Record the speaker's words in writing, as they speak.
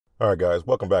All right, guys,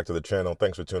 welcome back to the channel.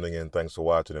 Thanks for tuning in. Thanks for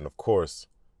watching. And of course,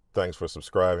 thanks for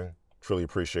subscribing. Truly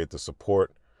appreciate the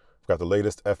support. We've got the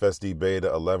latest FSD Beta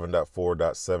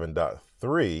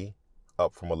 11.4.7.3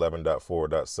 up from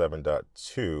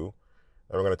 11.4.7.2. And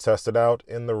we're going to test it out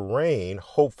in the rain,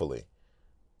 hopefully.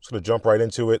 Just going to jump right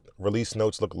into it. Release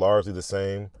notes look largely the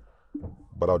same,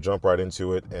 but I'll jump right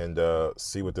into it and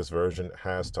see what this version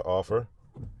has to offer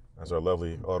as our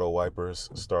lovely auto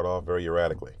wipers start off very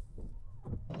erratically.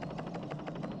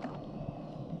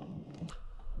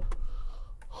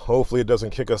 Hopefully it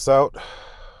doesn't kick us out,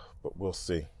 but we'll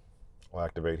see. I'll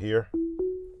activate here.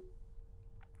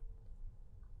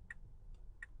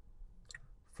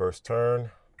 First turn,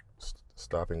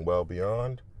 stopping well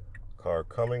beyond. Car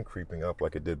coming, creeping up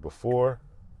like it did before,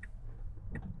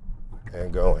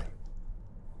 and going.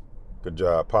 Good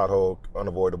job. Pothole,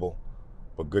 unavoidable,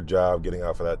 but good job getting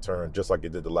out for that turn, just like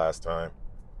it did the last time.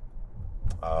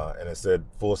 And it said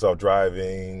full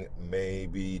self-driving may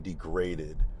be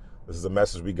degraded. This is a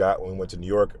message we got when we went to New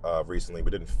York recently. We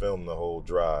didn't film the whole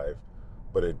drive,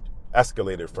 but it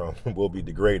escalated from will be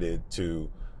degraded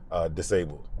to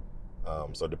disabled.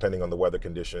 So depending on the weather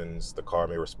conditions, the car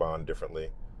may respond differently.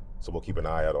 So we'll keep an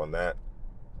eye out on that.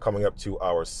 Coming up to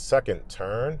our second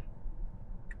turn.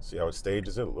 See how it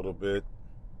stages it a little bit,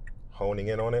 honing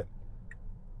in on it.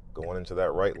 Going into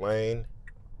that right lane.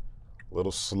 A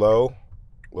little slow,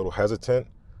 a little hesitant,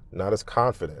 not as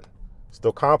confident.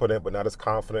 Still competent, but not as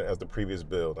confident as the previous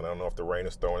build. And I don't know if the rain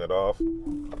is throwing it off.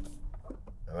 And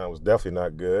that was definitely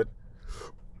not good.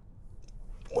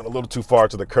 Went a little too far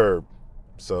to the curb.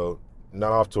 So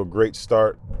not off to a great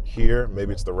start here.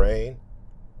 Maybe it's the rain.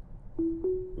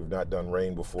 We've not done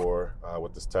rain before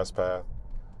with this test path.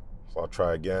 So I'll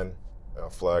try again. I'll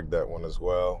flag that one as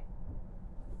well.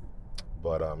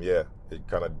 But yeah, it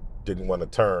kind of didn't want to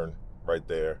turn right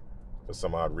there for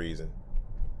some odd reason.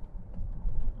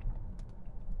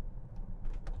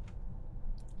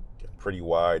 Pretty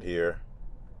wide here,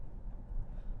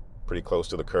 pretty close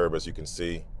to the curb, as you can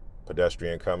see.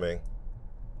 Pedestrian coming.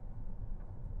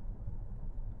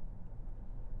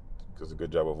 Does a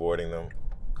good job avoiding them.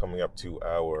 Coming up to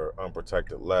our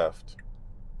unprotected left.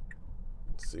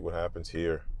 Let's see what happens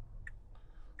here.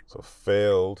 So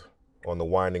failed on the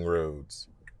winding roads.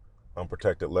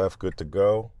 Unprotected left, good to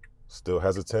go. Still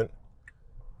hesitant,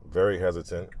 very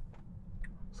hesitant.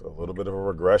 So a little bit of a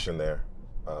regression there,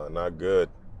 not good.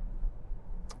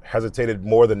 Hesitated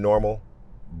more than normal,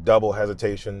 double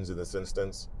hesitations in this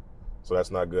instance, so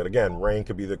that's not good. Again, rain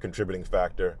could be the contributing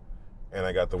factor, and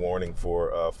I got the warning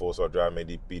for full self-drive may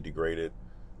be degraded,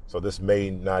 so this may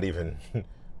not even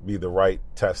be the right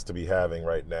test to be having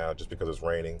right now just because it's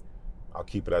raining. I'll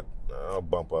keep it at, I'll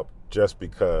bump up just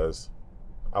because,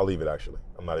 I'll leave it actually.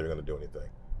 I'm not even going to do anything.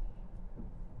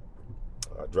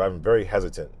 Driving very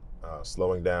hesitant,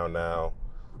 slowing down now.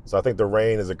 So I think the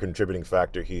rain is a contributing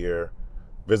factor here.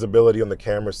 Visibility on the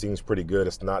camera seems pretty good.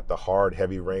 It's not the hard,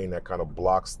 heavy rain that kind of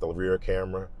blocks the rear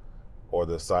camera or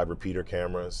the side repeater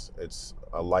cameras. It's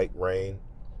a light rain,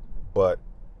 but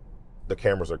the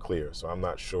cameras are clear. So I'm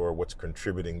not sure what's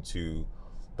contributing to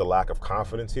the lack of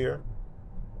confidence here,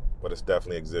 but it's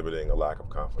definitely exhibiting a lack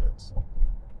of confidence.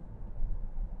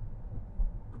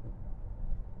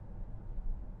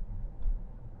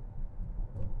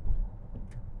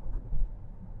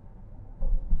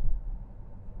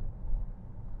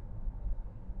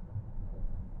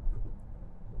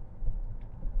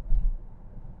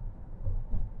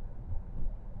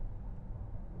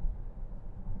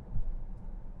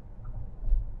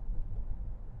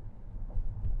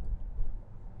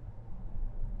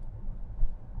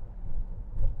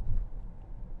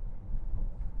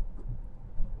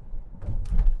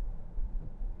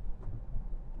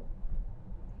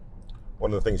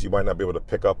 One of the things you might not be able to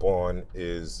pick up on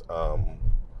is a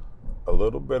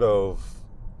little bit of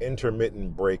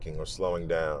intermittent braking or slowing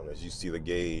down. As you see the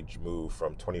gauge move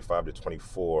from 25 to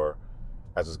 24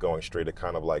 as it's going straight, it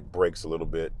kind of like brakes a little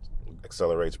bit,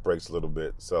 accelerates, brakes a little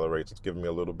bit, accelerates. It's giving me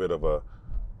a little bit of a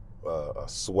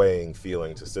swaying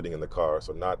feeling to sitting in the car,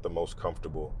 so not the most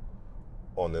comfortable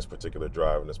on this particular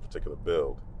drive and this particular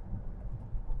build.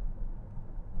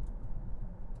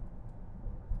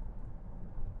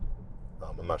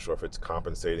 I'm not sure if it's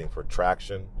compensating for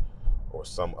traction or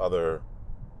some other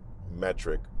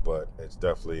metric, but it's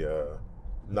definitely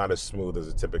not as smooth as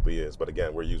it typically is. But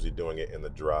again, we're usually doing it in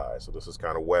the dry, so this is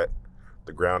kind of wet.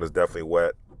 The ground is definitely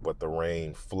wet, but the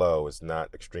rain flow is not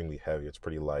extremely heavy. It's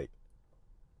pretty light,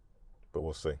 but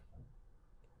we'll see.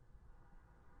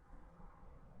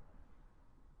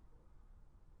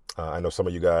 I know some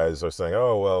of you guys are saying,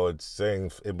 oh, well, it's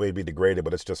saying it may be degraded,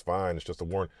 but it's just fine. It's just a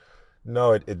warning.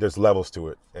 No, there's levels to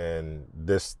it, and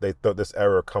they thought this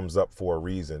error comes up for a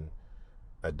reason.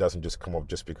 It doesn't just come up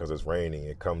just because it's raining.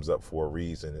 It comes up for a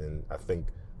reason, and I think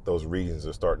those reasons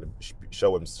are starting to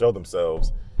show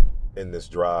themselves in this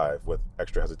drive with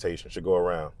extra hesitation. It should go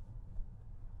around.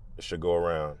 It should go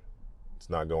around. It's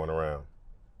not going around.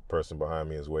 Person behind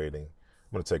me is waiting.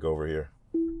 I'm gonna take over here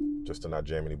just to not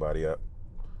jam anybody up.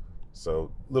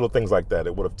 So little things like that.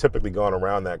 It would have typically gone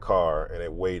around that car and it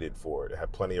waited for it. It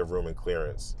had plenty of room and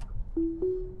clearance.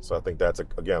 So I think that's,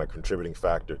 again, a contributing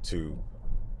factor to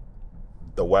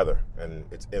the weather and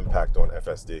its impact on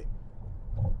FSD.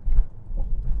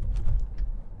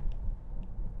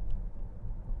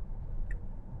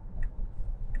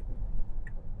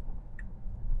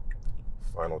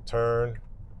 Final turn.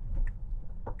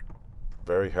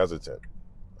 Very hesitant.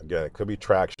 Again, it could be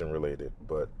traction related,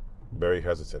 but very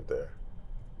hesitant there.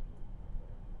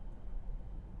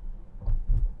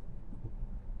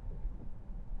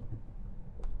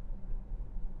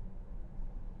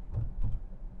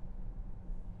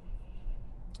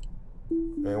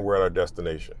 And we're at our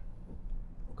destination.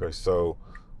 Okay, so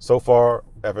far,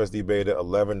 FSD Beta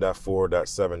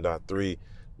 11.4.7.3,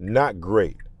 not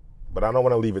great, but I don't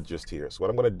want to leave it just here. So what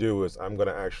I'm going to do is I'm going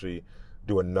to actually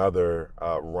do another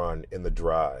run in the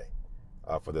dry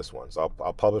for this one. So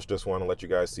I'll publish this one and let you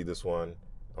guys see this one.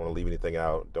 I don't want to leave anything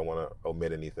out, don't want to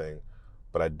omit anything,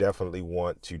 but I definitely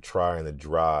want to try in the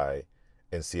dry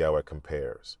and see how it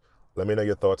compares. Let me know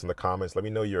your thoughts in the comments. Let me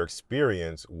know your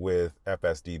experience with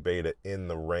FSD Beta in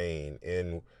the rain,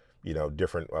 in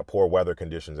different poor weather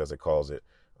conditions, as it calls it.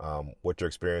 What your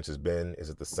experience has been. Is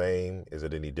it the same? Is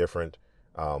it any different?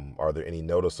 Are there any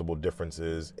noticeable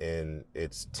differences in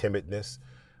its timidness,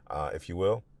 if you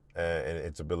will, and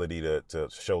its ability to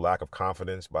show lack of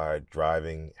confidence by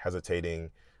driving,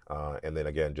 hesitating, and then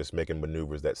again, just making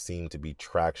maneuvers that seem to be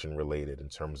traction related in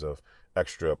terms of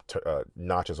extra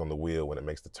notches on the wheel when it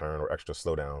makes the turn or extra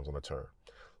slowdowns on the turn.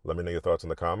 Let me know your thoughts in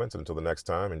the comments. And until the next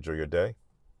time, enjoy your day.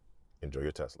 Enjoy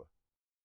your Tesla.